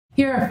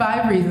Here are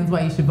 5 reasons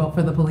why you should vote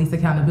for the Police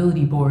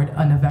Accountability Board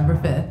on November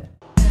 5th.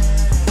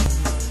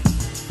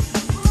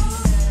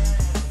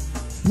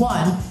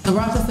 1. The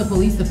Rochester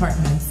Police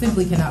Department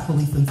simply cannot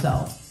police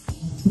themselves.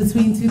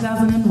 Between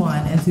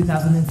 2001 and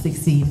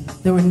 2016,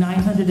 there were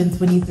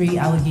 923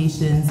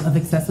 allegations of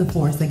excessive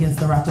force against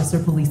the Rochester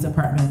Police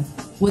Department.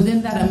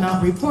 Within that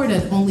amount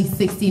reported, only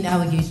 16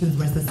 allegations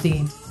were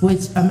sustained,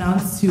 which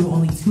amounts to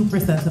only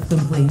 2% of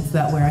complaints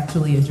that were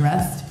actually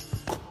addressed.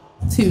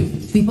 2.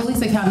 The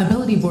Police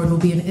Accountability Board will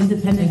be an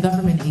independent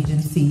government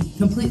agency,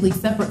 completely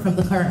separate from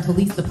the current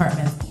police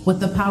department, with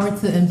the power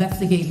to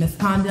investigate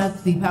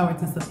misconduct, the power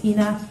to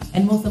subpoena,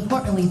 and most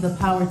importantly, the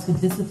power to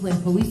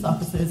discipline police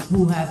officers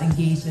who have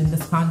engaged in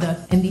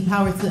misconduct, and the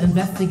power to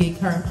investigate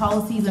current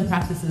policies and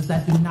practices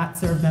that do not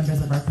serve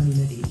members of our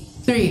community.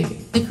 3.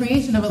 The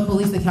creation of a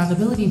Police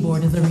Accountability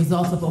Board is a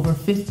result of over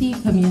 50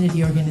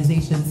 community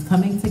organizations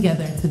coming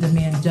together to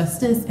demand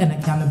justice and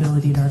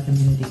accountability in our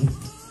community.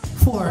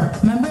 4.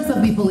 Members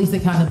of the Police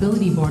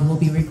Accountability Board will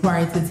be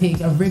required to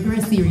take a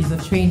rigorous series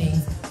of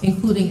trainings,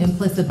 including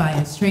implicit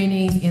bias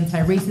trainings,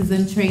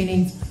 anti-racism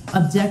trainings,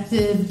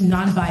 objective,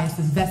 non-biased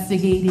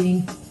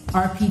investigating,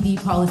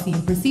 RPD policy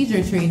and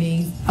procedure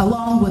trainings,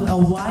 along with a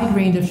wide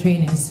range of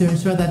trainings to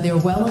ensure that they're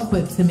well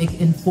equipped to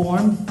make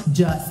informed,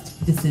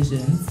 just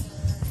decisions.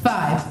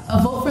 5.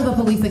 A vote for the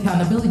Police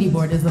Accountability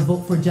Board is a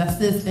vote for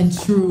justice and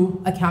true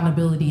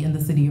accountability in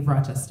the city of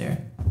Rochester.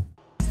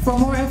 For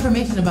more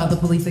information about the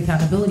Police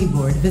Accountability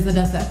Board, visit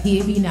us at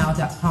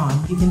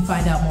pabnow.com. You can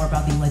find out more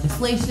about the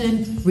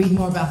legislation, read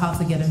more about how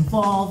to get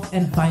involved,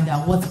 and find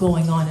out what's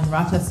going on in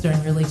Rochester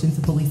in relation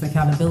to police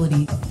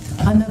accountability.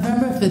 On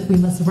November 5th, we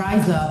must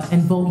rise up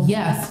and vote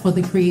yes for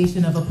the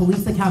creation of a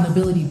Police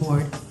Accountability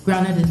Board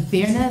grounded in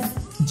fairness,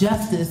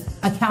 justice,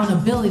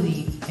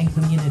 accountability, and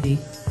community.